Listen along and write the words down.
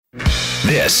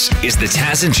This is the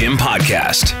Taz and Jim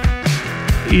podcast.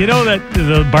 You know that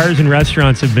the bars and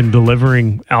restaurants have been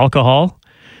delivering alcohol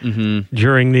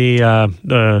during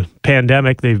the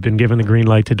pandemic. They've been given the green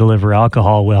light to deliver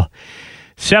alcohol. Well,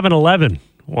 7-Eleven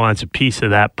wants a piece of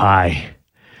that pie.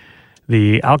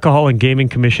 The Alcohol and Gaming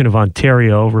Commission of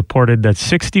Ontario reported that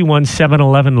 61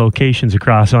 7-Eleven locations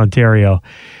across Ontario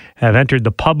have entered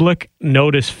the public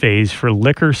notice phase for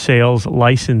liquor sales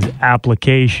license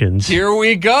applications. Here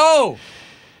we go.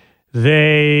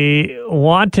 They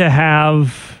want to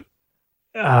have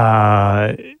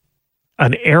an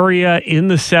area in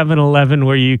the 7-Eleven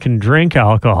where you can drink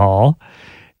alcohol,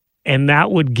 and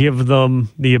that would give them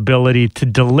the ability to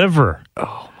deliver.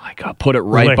 Oh, my God. Put it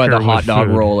right by the hot dog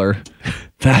roller.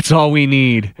 That's all we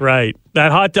need. Right.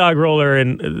 That hot dog roller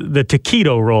and the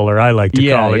taquito roller, I like to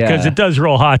call it, because it does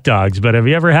roll hot dogs. But have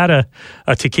you ever had a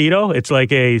taquito? It's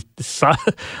like a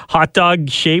hot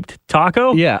dog-shaped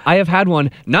taco. Yeah, I have had one,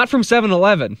 not from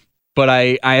 7-Eleven, but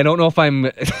I don't know if I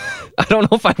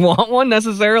don't know if I want one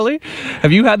necessarily.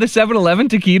 Have you had the 7-Eleven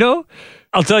taquito?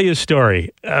 I'll tell you a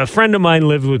story. A friend of mine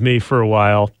lived with me for a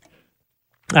while.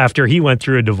 After he went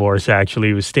through a divorce, actually,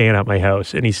 he was staying at my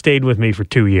house, and he stayed with me for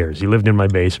 2 years. He lived in my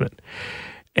basement.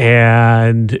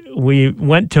 And we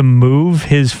went to move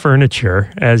his furniture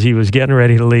as he was getting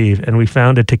ready to leave, and we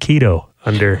found a taquito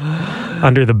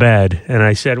under the bed. And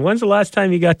I said, "When's the last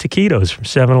time you got taquitos from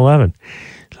 7-Eleven?"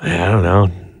 I don't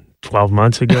know, 12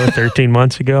 months ago, 13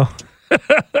 months ago.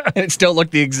 And it still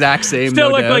looked the exact same.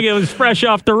 Still looked like it was fresh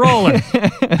off the roller.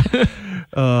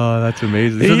 Oh, that's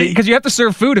amazing. Because you have to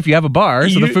serve food if you have a bar,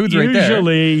 so the food's right there.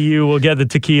 Usually you will get the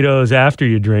taquitos after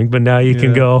you drink, but now you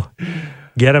can go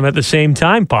get them at the same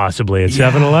time, possibly, at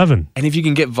 7-Eleven. And if you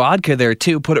can get vodka there,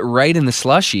 too, put it right in the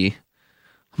slushie.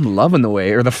 I'm loving the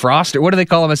way. Or the Froster. What do they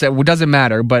call them? It doesn't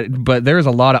matter, but there's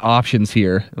a lot of options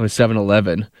here with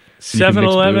 7-Eleven.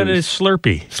 7-Eleven is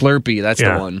Slurpee. Slurpee, that's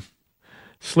the one.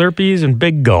 Slurpees and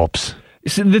big gulps.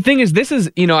 So the thing is, this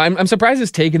is, I'm surprised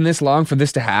it's taken this long for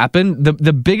this to happen.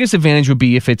 The biggest advantage would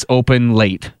be if it's open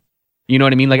late. You know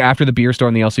what I mean? Like after the beer store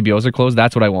and the LCBOs are closed,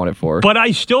 that's what I want it for. But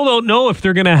I still don't know if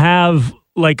they're going to have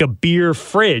like a beer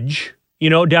fridge.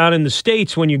 Down in the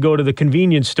States, when you go to the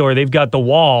convenience store, they've got the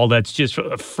wall that's just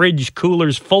fridge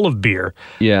coolers full of beer.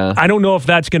 Yeah. I don't know if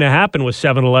that's going to happen with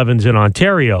 7-Elevens in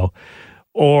Ontario,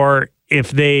 or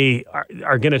if they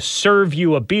are going to serve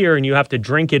you a beer and you have to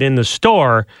drink it in the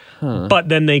store, but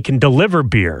then they can deliver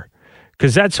beer.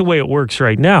 Because that's the way it works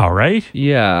right now, right?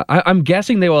 Yeah. I'm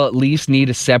guessing they will at least need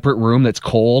a separate room that's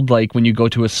cold, like when you go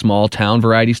to a small town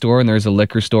variety store and there's a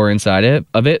liquor store inside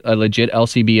of it, a legit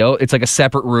LCBO. It's like a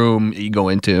separate room you go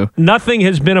into. Nothing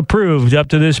has been approved up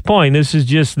to this point. This is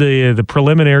just the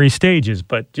preliminary stages.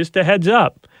 But just a heads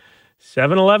up,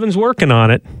 7-Eleven's working on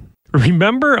it.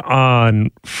 Remember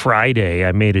on Friday,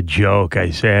 I made a joke.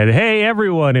 I said, "Hey,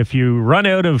 everyone, if you run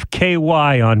out of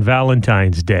KY on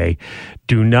Valentine's Day,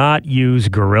 do not use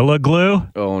Gorilla Glue."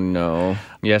 Oh, no.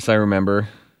 Yes, I remember.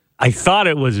 I thought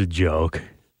it was a joke.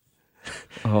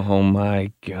 Oh,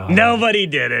 my God. Nobody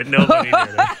did it.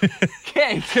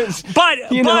 Okay, but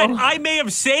I may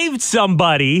have saved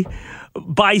somebody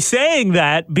by saying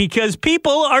that, because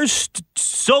people are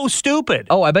so stupid.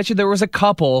 Oh, I bet you there was a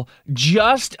couple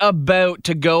just about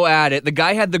to go at it. The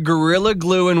guy had the Gorilla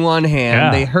Glue in one hand.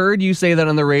 Yeah. They heard you say that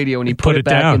on the radio, and he put it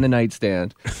back down in the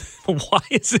nightstand. Why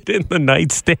is it in the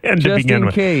nightstand to just begin in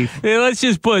with? Case. Yeah, let's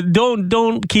just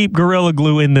don't keep Gorilla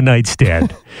Glue in the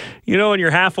nightstand. When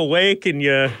you're half awake and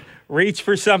you reach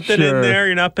for something in there,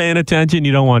 you're not paying attention,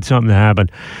 you don't want something to happen.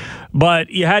 But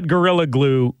you had Gorilla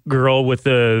Glue girl with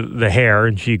the hair,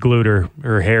 and she glued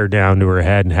her hair down to her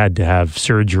head and had to have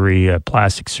surgery. A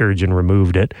plastic surgeon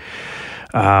removed it.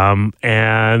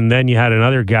 And then you had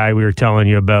another guy we were telling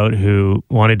you about who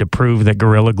wanted to prove that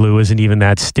Gorilla Glue isn't even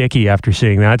that sticky after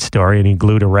seeing that story, and he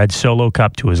glued a red Solo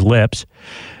cup to his lips.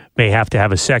 May have to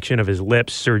have a section of his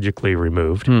lips surgically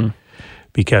removed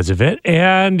because of it.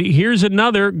 And here's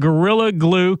another Gorilla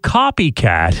Glue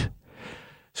copycat.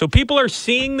 So people are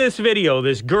seeing this video,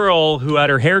 this girl who had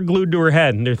her hair glued to her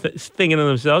head, and they're thinking to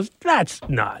themselves, that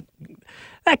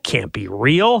can't be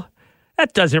real.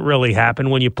 That doesn't really happen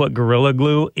when you put Gorilla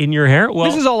Glue in your hair. Well,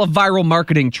 this is all a viral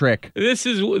marketing trick. This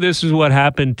is what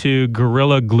happened to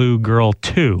Gorilla Glue Girl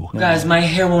 2. Guys, my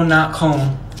hair will not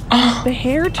comb. The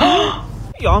hair too?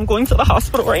 Yo, I'm going to the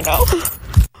hospital right now.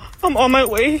 I'm on my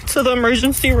way to the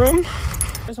emergency room.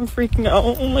 I'm freaking out.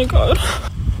 Oh my God.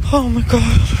 Oh my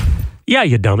God. Yeah,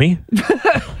 you dummy.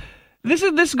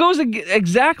 This goes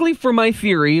exactly for my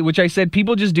theory, which I said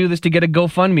people just do this to get a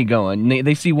GoFundMe going.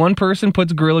 They see one person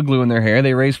puts Gorilla Glue in their hair,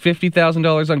 they raise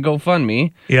 $50,000 on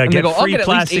GoFundMe. Yeah, and get they go, free I'll get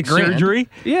plastic surgery.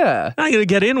 Yeah. I'm going to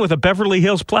get in with a Beverly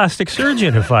Hills plastic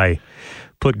surgeon if I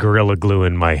put Gorilla Glue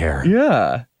in my hair.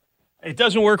 Yeah. It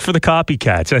doesn't work for the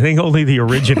copycats. I think only the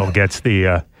original gets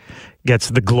the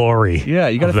glory. Yeah,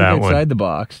 you got to think think outside the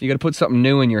box. You got to put something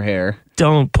new in your hair.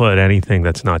 Don't put anything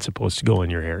that's not supposed to go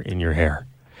in your hair.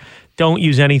 Don't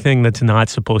use anything that's not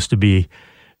supposed to be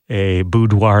a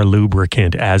boudoir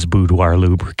lubricant as boudoir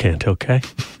lubricant, okay?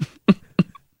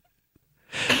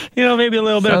 Maybe a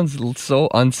little bit. Sounds so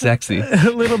unsexy. A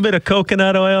little bit of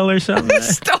coconut oil or something.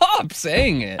 Stop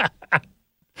saying it.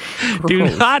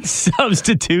 Do not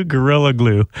substitute Gorilla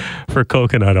Glue for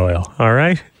coconut oil, all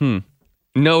right?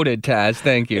 Noted, Taz.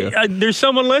 Thank you. There's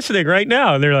someone listening right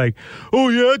now, and they're like, oh,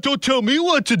 yeah, don't tell me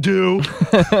what to do.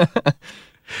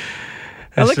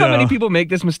 I like how many people make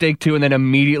this mistake, too, and then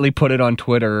immediately put it on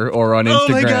Twitter or on Instagram. Oh,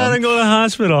 my God, I'm going to the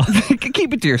hospital.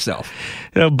 Keep it to yourself.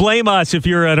 Blame us if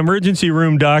you're an emergency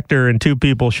room doctor and two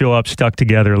people show up stuck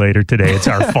together later today. It's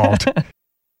our fault.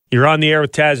 You're on the air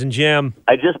with Taz and Jim.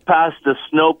 I just passed a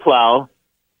snowplow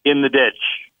in the ditch.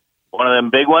 One of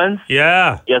them big ones.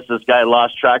 Yeah. Guess this guy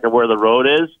lost track of where the road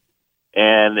is,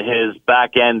 and his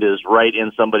back end is right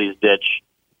in somebody's ditch.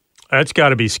 That's got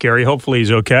to be scary. Hopefully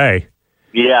he's okay.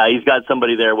 Yeah, he's got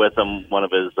somebody there with him, one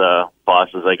of his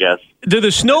bosses, I guess. Do the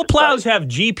snowplows have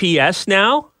GPS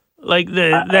now?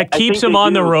 That keeps them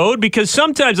on the road? Because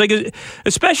sometimes,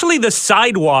 especially the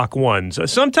sidewalk ones,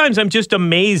 sometimes I'm just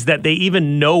amazed that they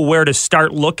even know where to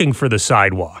start looking for the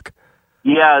sidewalk.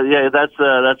 Yeah,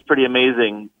 that's pretty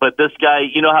amazing. But this guy,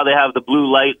 you know how they have the blue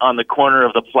light on the corner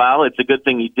of the plow? It's a good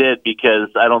thing he did, because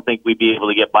I don't think we'd be able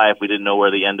to get by if we didn't know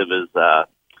where the end of his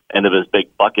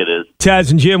big bucket is. Taz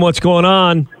and Jim, what's going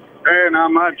on? Hey, not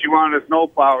much. You want a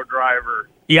snowplow driver?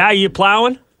 Yeah, you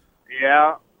plowing?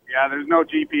 Yeah. There's no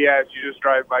GPS. You just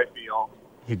drive by feel.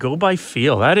 You go by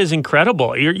feel. That is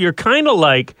incredible. You're kind of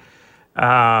like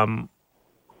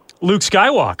Luke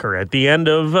Skywalker at the end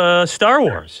of Star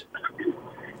Wars.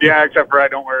 Yeah, except for I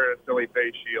don't wear a silly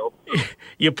face shield.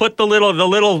 You put the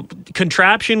little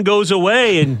contraption goes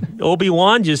away, and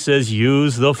Obi-Wan just says,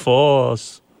 "Use the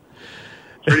Force."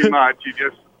 Pretty much. You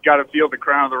just got to feel the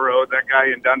crown of the road. That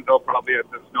guy in Dunnville probably has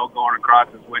the snow going across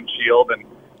his windshield, and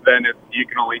then you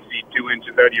can only see 2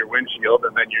 inches out of your windshield,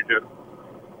 and then you're just...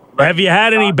 Have you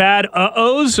had any bad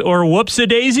uh-ohs or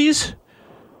whoops-a-daisies?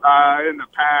 In the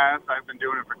past, I've been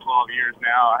doing it for 12 years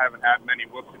now. I haven't had many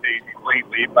whoops-a-daisies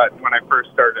lately, but when I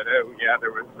first started out, yeah,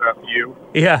 there was a few.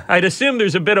 Yeah, I'd assume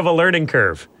there's a bit of a learning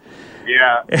curve.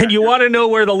 Yeah. And you want to know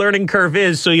where the learning curve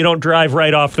is so you don't drive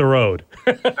right off the road.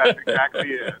 That's exactly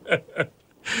it.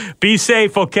 Be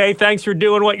safe, okay? Thanks for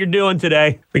doing what you're doing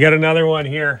today. We got another one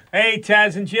here. Hey,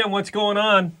 Taz and Jim, what's going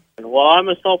on? Well, I'm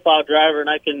a snowplow driver, and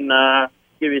I can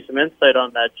give you some insight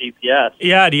on that GPS.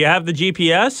 Yeah, do you have the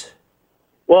GPS?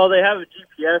 Well, they have a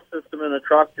GPS system in the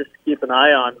truck just to keep an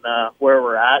eye on where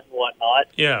we're at and whatnot.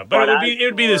 Yeah, but it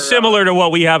would be similar to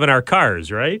what we have in our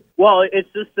cars, right? Well, it's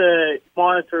just to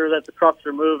monitor that the trucks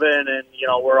are moving and,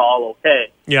 we're all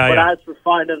okay. Yeah, but yeah. as for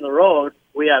finding the road,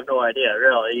 we have no idea,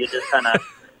 really. You just kind of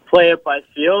play it by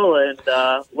feel and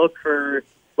look for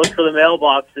the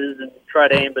mailboxes and try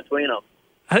to aim between them.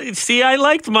 See, I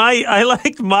liked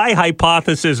my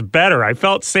hypothesis better. I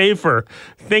felt safer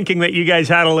thinking that you guys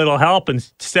had a little help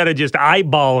instead of just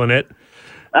eyeballing it.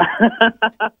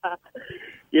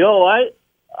 You know what?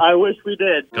 I wish we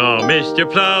did. Oh, Mr.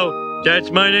 Plow,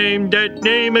 that's my name. That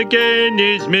name again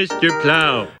is Mr.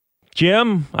 Plow.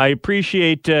 Jim, I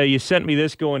appreciate you sent me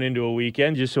this going into a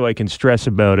weekend just so I can stress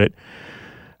about it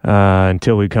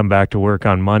until we come back to work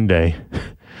on Monday.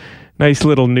 Nice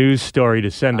little news story to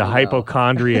send a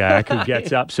hypochondriac who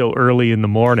gets up so early in the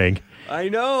morning. I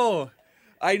know,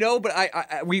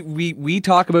 but we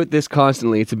talk about this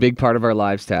constantly. It's a big part of our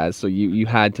lives, Taz, so you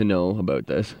had to know about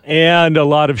this. And a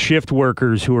lot of shift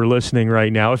workers who are listening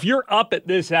right now. If you're up at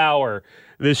this hour,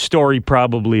 this story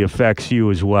probably affects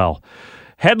you as well.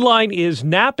 Headline is,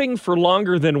 napping for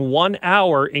longer than 1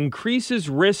 hour increases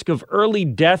risk of early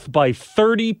death by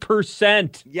 30%.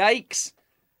 Yikes.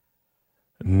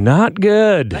 Not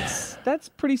good. That's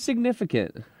pretty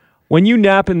significant. When you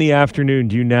nap in the afternoon,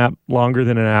 do you nap longer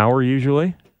than an hour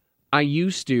usually? I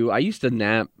used to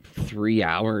nap 3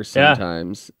 hours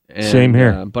sometimes. Yeah. And, same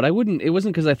here. But it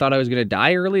wasn't because I thought I was going to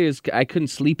die early. I couldn't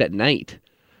sleep at night.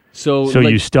 So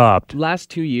you stopped. Last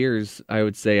 2 years, I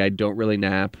would say I don't really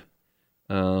nap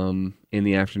in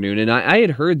the afternoon. And I had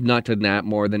heard not to nap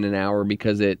more than an hour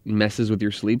because it messes with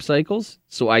your sleep cycles.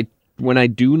 So when I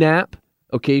do nap,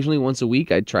 occasionally once a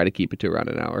week, I'd try to keep it to around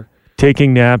an hour.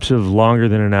 Taking naps of longer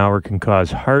than an hour can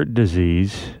cause heart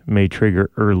disease, may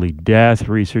trigger early death.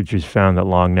 Researchers found that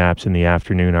long naps in the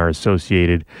afternoon are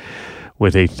associated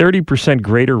with a 30%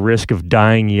 greater risk of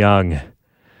dying young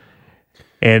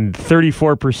and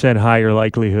 34% higher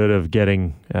likelihood of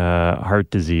getting heart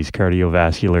disease,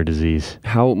 cardiovascular disease.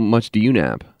 How much do you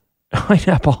nap? I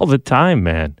nap all the time,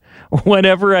 man,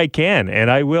 whenever I can.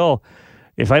 And I will,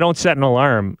 if I don't set an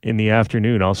alarm in the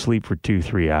afternoon, I'll sleep for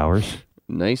 2-3 hours.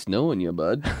 Nice knowing you,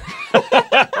 bud.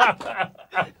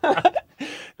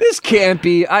 This can't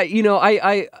be.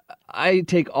 I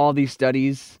take all these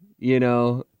studies,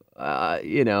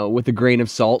 with a grain of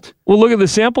salt. Well, look at the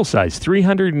sample size: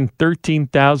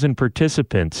 313,000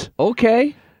 participants.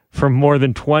 Okay. From more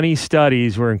than 20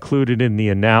 studies were included in the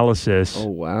analysis. Oh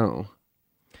wow!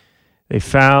 They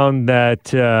found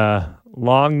that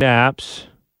long naps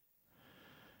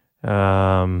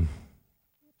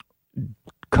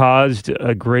caused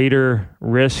a greater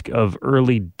risk of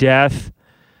early death.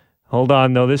 Hold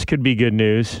on, though. This could be good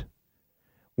news.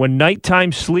 When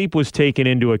nighttime sleep was taken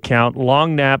into account,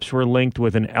 long naps were linked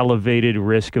with an elevated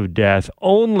risk of death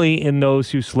only in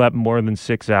those who slept more than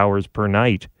 6 hours per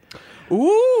night.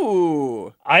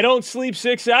 Ooh. I don't sleep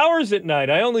 6 hours at night.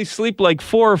 I only sleep like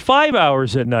 4 or 5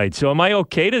 hours at night. So am I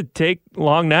okay to take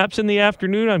long naps in the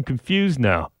afternoon? I'm confused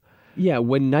now. Yeah,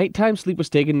 when nighttime sleep was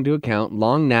taken into account,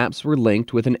 long naps were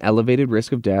linked with an elevated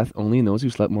risk of death only in those who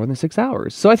slept more than 6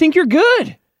 hours. So I think you're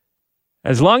good.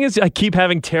 As long as I keep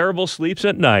having terrible sleeps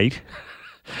at night,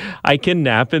 I can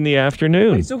nap in the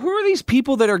afternoon. Wait, so who are these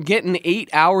people that are getting 8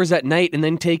 hours at night and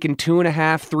then taking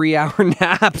 2.5, 3 hour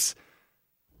naps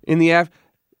in the afternoon?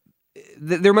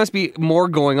 There must be more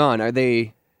going on. Are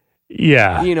they...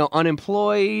 Yeah.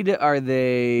 Unemployed? Are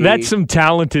they... That's some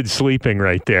talented sleeping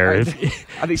right there.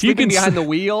 Are they sleeping behind the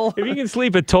wheel? If you can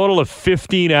sleep a total of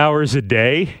 15 hours a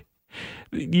day,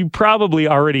 you probably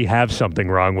already have something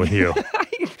wrong with you.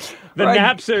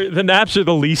 The naps are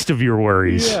the least of your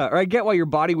worries. Yeah, or I get why your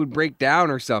body would break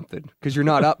down or something, because you're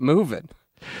not up moving.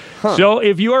 Huh. So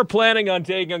if you are planning on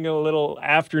taking a little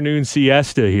afternoon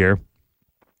siesta here,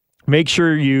 make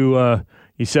sure you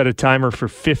set a timer for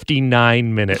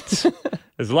 59 minutes.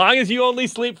 As long as you only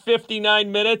sleep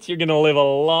 59 minutes, you're going to live a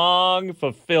long,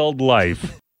 fulfilled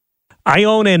life. I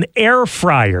own an air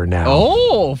fryer now.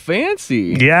 Oh,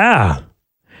 fancy. Yeah.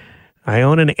 I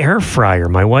own an air fryer.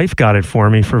 My wife got it for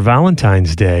me for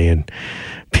Valentine's Day. And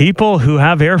people who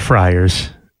have air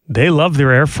fryers, they love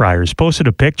their air fryers. Posted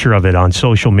a picture of it on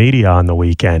social media on the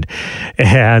weekend.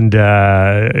 And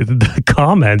the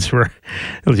comments were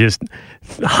just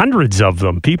hundreds of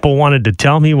them. People wanted to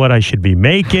tell me what I should be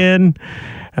making,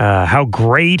 how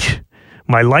great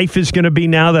my life is going to be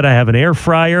now that I have an air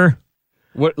fryer.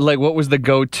 What was the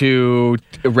go-to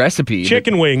recipe?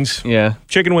 Chicken wings. Yeah.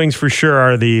 Chicken wings for sure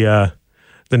are the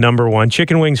number one.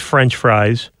 Chicken wings, French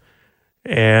fries.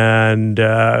 And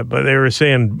but they were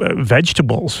saying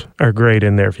vegetables are great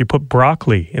in there. If you put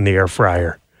broccoli in the air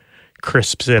fryer,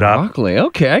 crisps it up. Broccoli,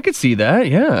 okay, I could see that.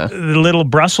 Yeah, the little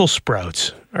Brussels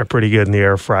sprouts are pretty good in the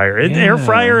air fryer. The air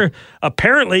fryer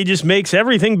apparently just makes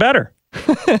everything better.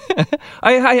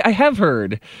 I have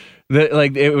heard that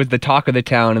it was the talk of the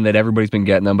town and that everybody's been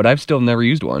getting them, but I've still never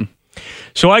used one.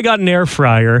 So I got an air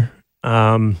fryer.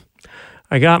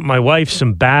 I got my wife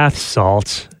some bath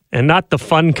salts. And not the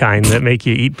fun kind that make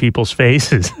you eat people's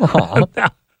faces.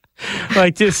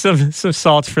 Like just some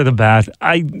salts for the bath.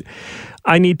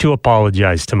 I need to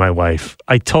apologize to my wife.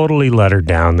 I totally let her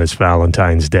down this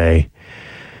Valentine's Day.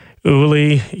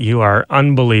 Uli, you are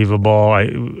unbelievable.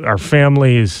 Our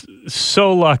family is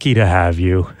so lucky to have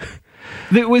you.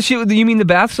 You mean the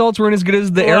bath salts weren't as good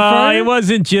as the air fryer? It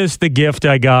wasn't just the gift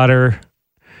I got her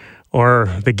or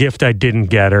the gift I didn't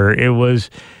get her. It was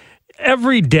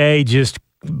every day just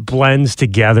blends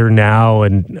together now,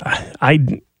 and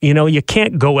you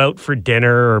can't go out for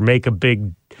dinner or make a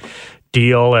big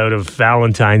deal out of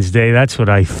Valentine's Day. That's what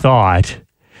I thought.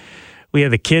 We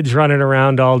had the kids running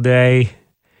around all day.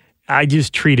 I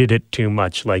just treated it too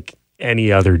much like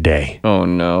any other day. Oh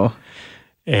no.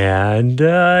 And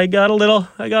I got a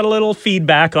little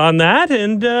feedback on that,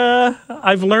 and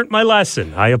I've learned my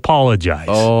lesson. I apologize.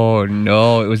 Oh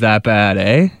no, it was that bad,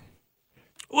 eh?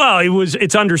 Well,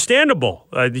 it's understandable.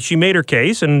 She made her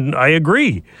case, and I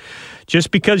agree.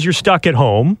 Just because you're stuck at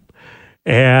home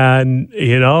and,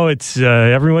 it's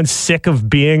everyone's sick of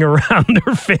being around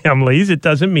their families, it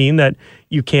doesn't mean that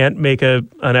you can't make an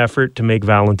effort to make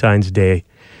Valentine's Day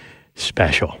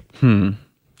special.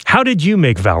 How did you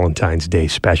make Valentine's Day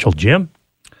special, Jim?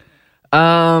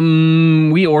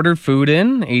 We ordered food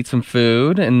in, ate some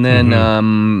food, and then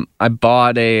I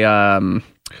bought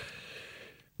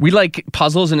we like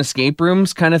puzzles and escape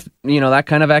rooms, kind of, that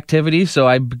kind of activity. So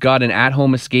I got an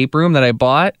at-home escape room that I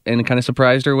bought and kind of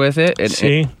surprised her with it.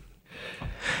 See?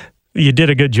 You did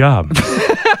a good job.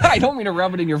 I don't mean to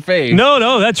rub it in your face.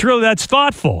 No, that's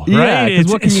thoughtful, yeah, right?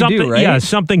 What can you do, right? Yeah,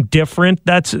 something different.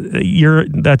 That's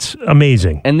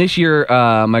amazing. And this year,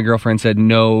 my girlfriend said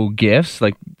no gifts,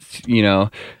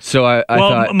 so I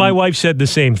thought... my wife said the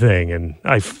same thing, and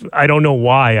I don't know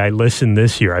why I listened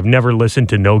this year. I've never listened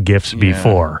to no gifts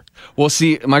before. Well,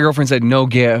 see, my girlfriend said no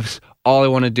gifts. All I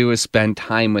want to do is spend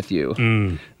time with you.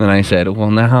 And I said,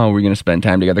 well, now how are we going to spend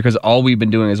time together? Because all we've been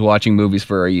doing is watching movies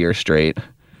for a year straight.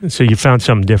 So you found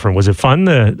something different. Was it fun,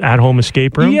 the at-home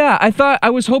escape room? Yeah, I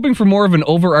was hoping for more of an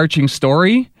overarching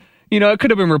story. It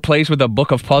could have been replaced with a book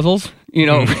of puzzles, in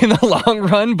the long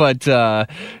run. But, it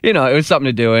was something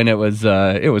to do, and it was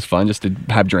fun just to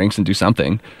have drinks and do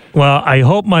something. Well, I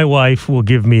hope my wife will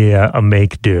give me a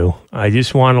make-do. I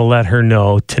just want to let her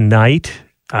know tonight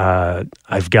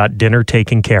I've got dinner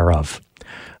taken care of.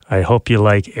 I hope you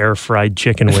like air-fried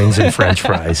chicken wings and French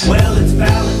fries. Well, it's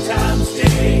Valentine's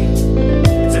Day.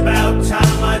 It's about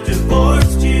time I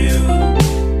divorced you.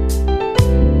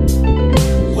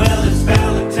 Well, it's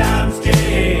Valentine's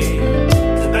Day.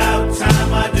 It's about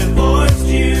time I divorced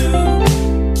you.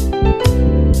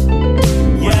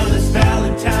 Well, it's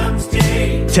Valentine's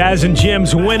Day. Taz and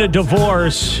Jim's Win a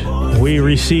Divorce. We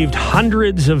received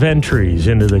hundreds of entries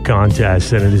into the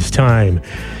contest, and it is time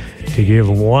to give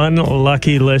one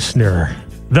lucky listener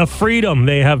the freedom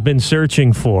they have been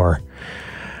searching for.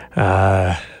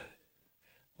 Let's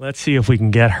see if we can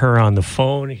get her on the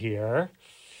phone here.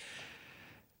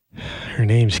 Her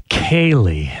name's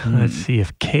Kaylee. Let's see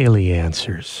if Kaylee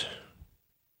answers.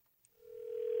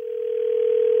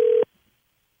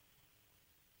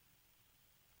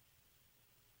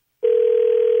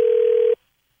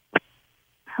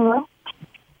 Hello?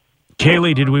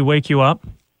 Kaylee, did we wake you up?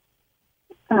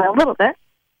 A little bit.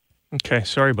 Okay,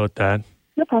 sorry about that.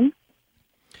 No problem.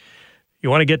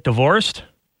 You want to get divorced?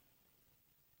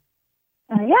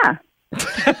 Yeah.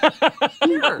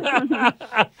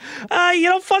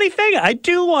 Funny thing, I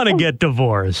do want to get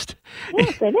divorced.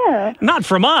 Yes, I do. Not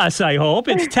from us, I hope.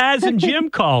 It's Taz and Jim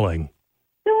calling.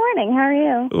 Good morning. How are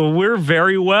you? We're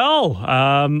very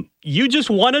well. You just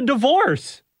won a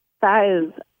divorce. That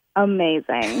is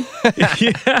amazing.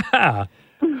 Yeah.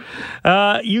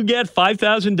 You get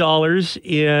 $5,000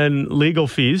 in legal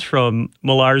fees from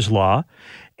Millar's Law,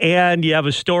 and you have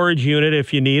a storage unit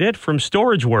if you need it from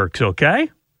Storage Works, okay?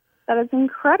 That is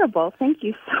incredible. Thank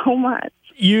you so much.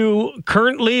 You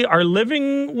currently are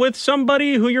living with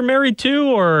somebody who you're married to,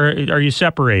 or are you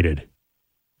separated?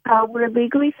 We're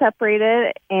legally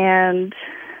separated, and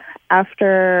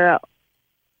after,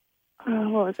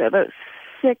 about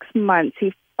 6 months,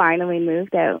 he finally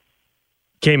moved out.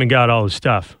 Came and got all his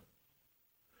stuff.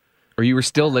 Or you were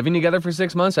still living together for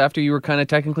 6 months after you were kind of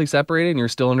technically separated and you're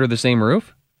still under the same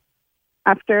roof?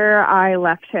 After I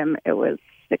left him, it was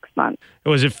 6 months.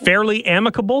 Was it fairly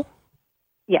amicable?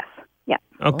 Yes. Yeah.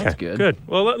 Okay. That's good.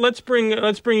 Well, let's bring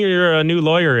your new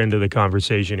lawyer into the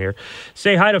conversation here.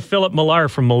 Say hi to Philip Millar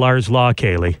from Millar's Law,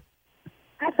 Kaylee.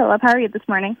 Hi, Philip. How are you this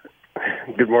morning?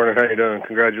 Good morning. How you doing?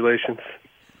 Congratulations.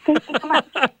 Thank you so much.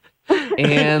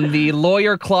 And the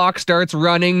lawyer clock starts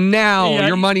running now. Yeah,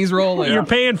 your money's rolling. You're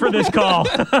paying for this call.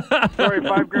 Sorry,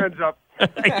 $5,000's up.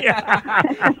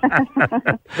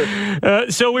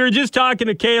 So we were just talking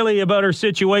to Kaylee about her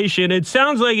situation. It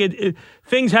sounds like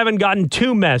things haven't gotten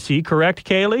too messy, correct,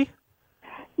 Kaylee?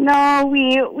 No,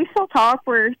 we still talk.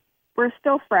 We're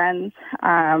still friends,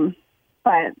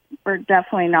 but we're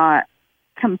definitely not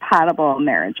compatible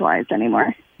marriage-wise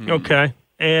anymore. Okay.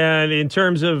 And in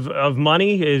terms of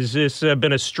money, has this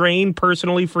been a strain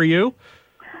personally for you?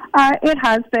 It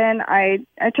has been. I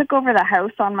took over the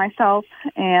house on myself,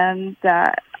 and so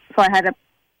I had to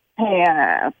pay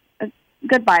a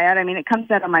good buyout. I mean, it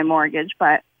comes out of my mortgage,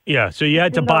 but... Yeah, so you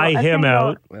had to buy him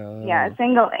out. Yeah, a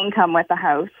single income with a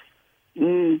house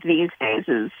these days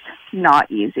is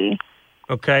not easy.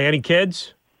 Okay, any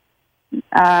kids?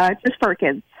 Just 4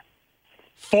 kids.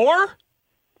 4?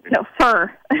 No,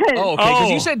 fur. Oh, okay, because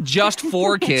you said just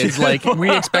 4 kids. Like, we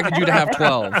expected you to have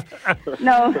 12.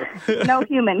 No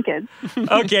human kids.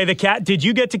 Okay, the cat. Did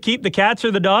you get to keep the cats or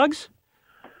the dogs?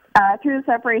 Through the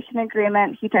separation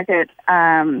agreement, he took it.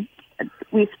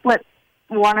 We split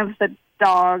one of the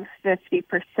dogs 50%,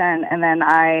 and then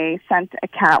I sent a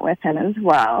cat with him as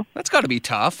well. That's got to be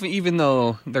tough, even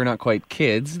though they're not quite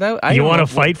kids. You want to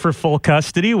fight for full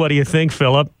custody? What do you think,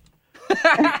 Philip?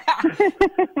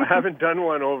 I haven't done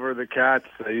one over the cats.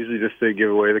 I usually just say give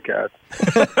away the cats.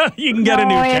 You can get a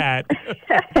new cat.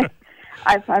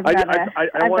 I've I want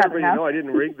got everybody to know I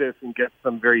didn't rig this and get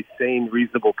some very sane,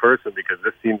 reasonable person, because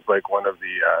this seems like one of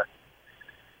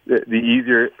the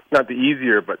easier, not the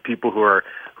easier, but people who are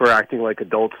acting like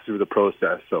adults through the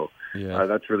process. So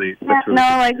that's really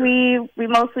like we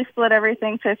mostly split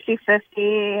everything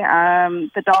 50-50.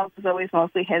 The dog was always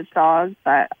mostly his dog,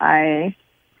 but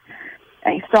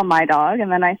he's still my dog,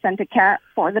 and then I sent a cat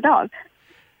for the dog.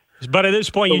 But at this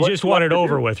point, you just want it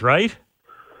over with, right?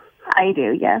 I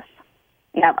do, yes.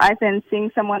 Yeah, I've been seeing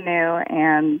someone new,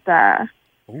 and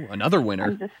another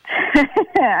winner.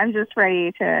 I'm just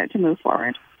ready to move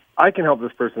forward. I can help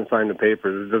this person sign the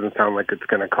papers. It doesn't sound like it's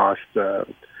going to cost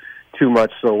too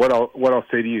much. So what I'll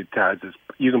say to you, Tads, is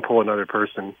you can pull another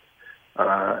person,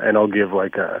 and I'll give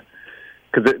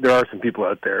because there are some people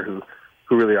out there who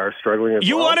really are struggling as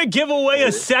You well. want to give away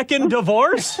a second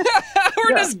divorce?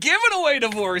 We're just giving away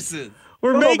divorces.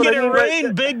 We're making it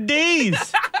rain big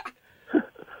D's.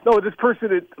 No, this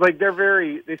person,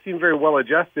 they seem very well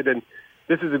adjusted, and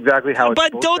this is exactly how it's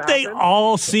But supposed don't to they happen.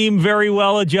 all seem very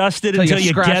well adjusted until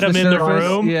you get them in the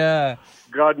room? Yeah.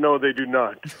 God, no, they do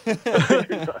not.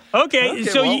 Okay,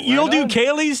 so well, you'll right do on.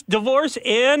 Kaylee's divorce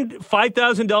and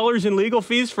 $5,000 in legal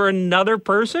fees for another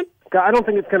person? I don't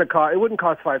think it's going to cost. It wouldn't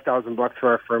cost $5,000 for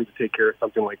our firm to take care of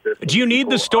something like this. Do you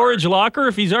need the storage locker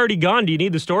if he's already gone? Do you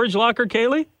need the storage locker,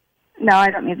 Kaylee? No,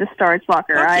 I don't need the storage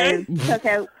locker. Okay. I took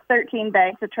out 13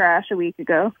 bags of trash a week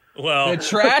ago. Well, The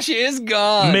trash is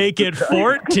gone. make it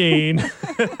 14.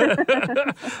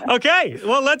 Okay,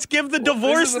 well, let's give the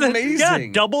divorce. This is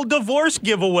amazing. Double divorce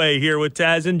giveaway here with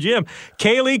Taz and Jim.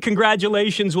 Kaylee,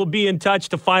 congratulations. We'll be in touch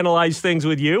to finalize things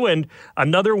with you, and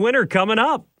another winner coming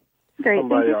up. Great.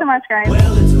 Thank you so much, guys.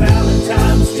 Well, it's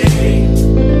Valentine's Day.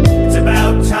 It's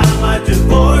about time I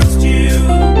divorced you.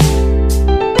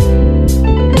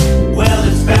 Well,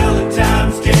 it's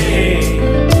Valentine's Day.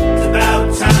 It's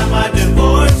about time I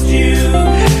divorced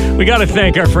you. We got to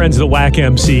thank our friends, the Whack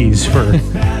MCs, for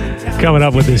coming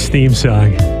up with this theme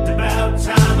song.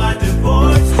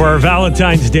 For our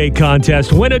Valentine's Day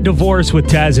contest, win a divorce with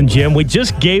Taz and Jim. We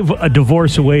just gave a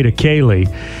divorce away to Kaylee,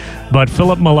 but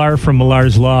Philip Millar from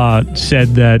Millar's Law said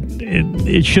that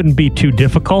it shouldn't be too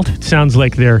difficult. It sounds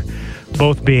like they're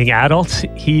both being adults.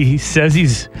 He says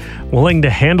he's willing to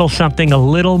handle something a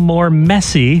little more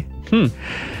messy.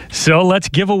 So let's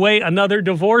give away another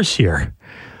divorce here.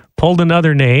 Pulled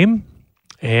another name,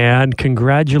 and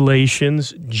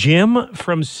congratulations, Jim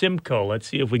from Simcoe. Let's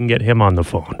see if we can get him on the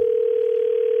phone.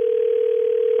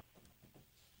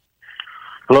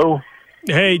 Hello.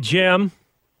 Hey, Jim.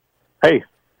 Hey.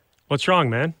 What's wrong,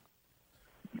 man?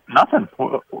 Nothing.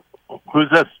 Who's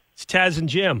this? It's Taz and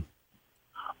Jim.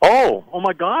 Oh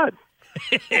my God.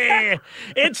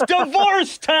 It's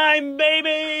divorce time,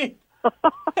 baby.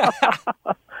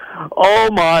 Oh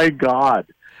my God.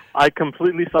 I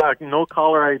completely saw no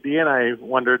caller ID, and I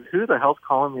wondered who the hell's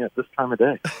calling me at this time of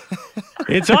day.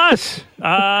 It's us.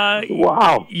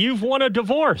 Wow. You've won a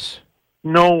divorce.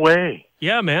 No way.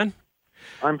 Yeah, man.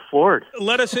 I'm floored.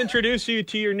 Let us introduce you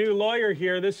to your new lawyer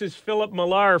here. This is Philip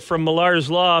Millar from Millar's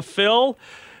Law. Phil,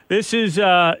 this is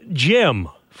Jim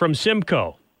from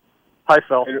Simcoe. Hi,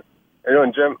 Phil. How you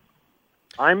doing, Jim?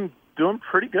 I'm doing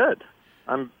pretty good.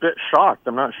 I'm a bit shocked.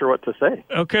 I'm not sure what to say.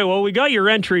 Okay, well, we got your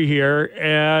entry here,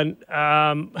 and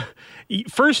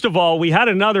first of all, we had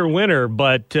another winner,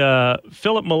 but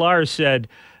Philip Millar said,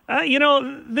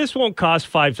 this won't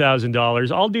cost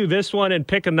 $5,000. I'll do this one and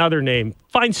pick another name.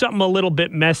 Find something a little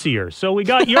bit messier. So we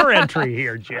got your entry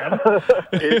here, Jim.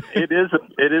 It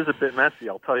is a bit messy,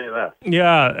 I'll tell you that.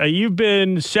 Yeah, you've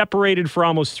been separated for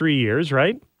almost 3 years,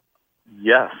 right?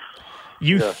 Yes.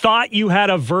 You thought you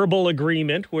had a verbal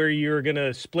agreement where you were going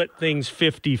to split things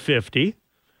 50-50.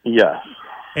 Yes.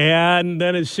 And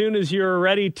then as soon as you were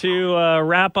ready to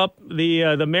wrap up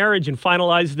the marriage and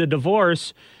finalize the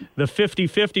divorce, the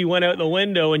 50-50 went out the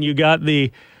window and you got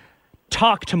the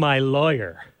talk to my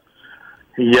lawyer.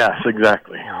 Yes,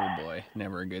 exactly. Oh, boy.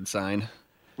 Never a good sign.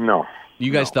 No.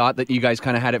 You guys thought that you guys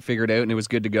kind of had it figured out and it was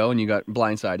good to go and you got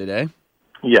blindsided, eh?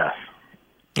 Yes.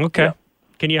 Okay. Yeah.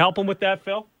 Can you help him with that,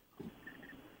 Phil?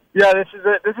 Yeah,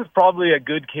 this is probably a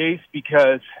good case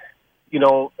because,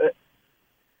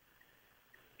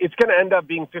 it's going to end up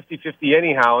being 50-50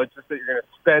 anyhow. It's just that you're going to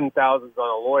spend thousands on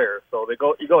a lawyer. So you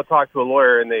go talk to a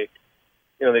lawyer and they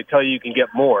tell you can get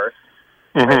more.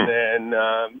 Mm-hmm. And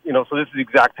then, so this is the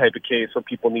exact type of case where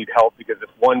people need help because if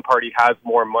one party has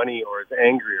more money or is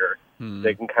angrier,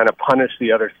 they can kind of punish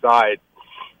the other side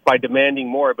by demanding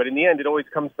more. But in the end, it always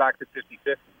comes back to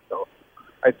 50-50. So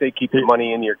I say keep the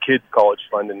money in your kid's college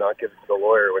fund and not give it to the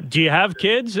lawyer. Do you have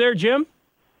kids there, Jim?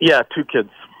 Yeah, 2 kids,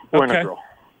 boy and a girl.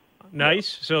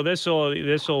 Nice. So this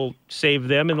will save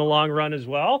them in the long run as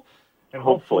well. And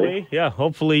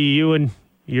hopefully you and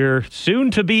your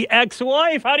soon-to-be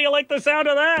ex-wife. How do you like the sound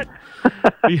of that?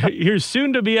 Your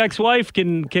soon-to-be ex-wife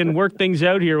can work things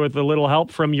out here with a little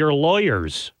help from your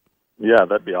lawyers. Yeah,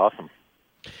 that'd be awesome.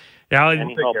 Now,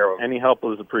 any help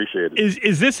is appreciated.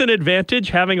 Is this an advantage,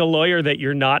 having a lawyer that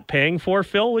you're not paying for,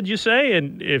 Phil, would you say?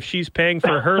 And if she's paying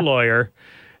for her lawyer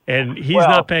and he's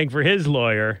not paying for his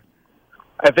lawyer?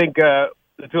 I think the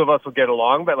two of us will get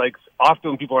along, but like often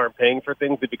when people aren't paying for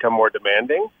things, they become more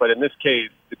demanding. But in this case,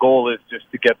 the goal is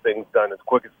just to get things done as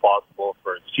quick as possible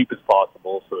for as cheap as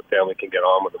possible so the family can get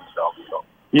on with themselves. So,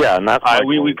 yeah, and that's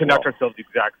we conduct ourselves the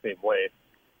exact same way.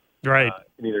 Right.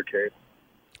 In either case.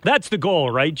 That's the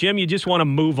goal, right, Jim? You just want to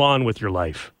move on with your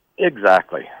life.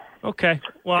 Exactly. Okay.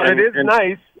 Well, it is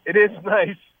nice. It is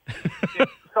nice if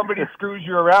somebody screws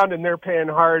you around and they're paying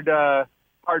hard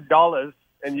dollars,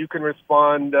 and you can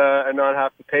respond and not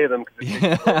have to pay them.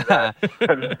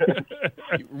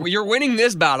 You're winning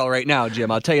this battle right now,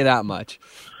 Jim. I'll tell you that much.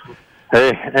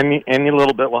 Hey, any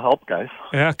little bit will help, guys.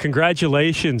 Yeah,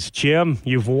 congratulations, Jim.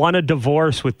 You've won a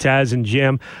divorce with Taz and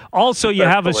Jim. Also, you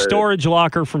have a storage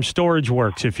locker from Storage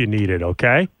Works if you need it,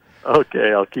 okay?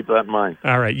 Okay, I'll keep that in mind.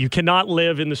 All right, you cannot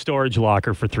live in the storage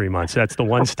locker for 3 months. That's the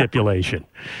one stipulation.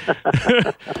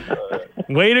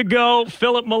 Way to go,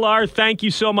 Philip Millar. Thank you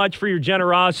so much for your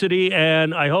generosity,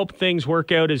 and I hope things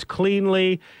work out as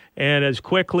cleanly and as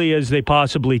quickly as they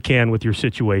possibly can with your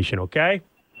situation, okay?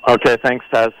 Okay, thanks,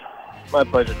 Taz. My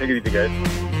pleasure. Take it easy, guys.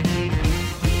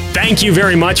 Thank you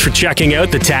very much for checking out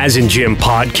the Taz and Jim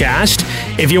podcast.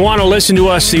 If you want to listen to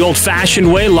us the old-fashioned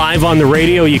way, live on the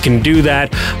radio, you can do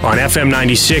that on FM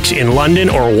 96 in London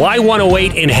or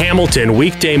Y108 in Hamilton,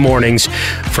 weekday mornings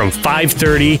from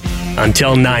 5:30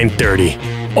 until 9:30.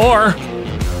 Or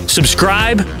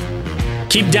subscribe,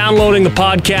 keep downloading the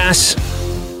podcasts,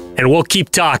 and we'll keep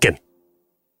talking.